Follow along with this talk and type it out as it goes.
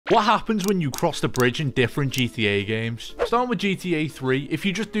What happens when you cross the bridge in different GTA games? Starting with GTA 3, if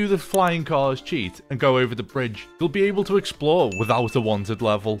you just do the flying cars cheat and go over the bridge, you'll be able to explore without a wanted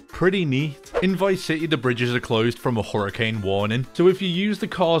level. Pretty neat. In Vice City, the bridges are closed from a hurricane warning, so if you use the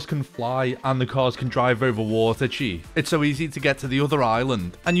cars can fly and the cars can drive over water cheat, it's so easy to get to the other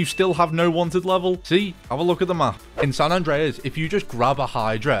island, and you still have no wanted level. See, have a look at the map. In San Andreas, if you just grab a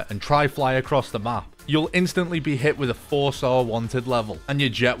Hydra and try fly across the map, you'll instantly be hit with a 4-star wanted level, and your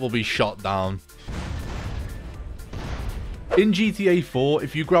jet will be shot down. In GTA 4,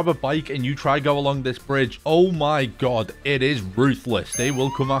 if you grab a bike and you try go along this bridge, oh my god, it is ruthless. They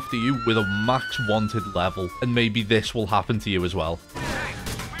will come after you with a max wanted level, and maybe this will happen to you as well.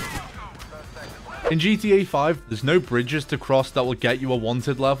 In GTA 5, there's no bridges to cross that will get you a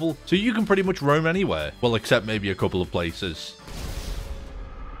wanted level, so you can pretty much roam anywhere. Well, except maybe a couple of places.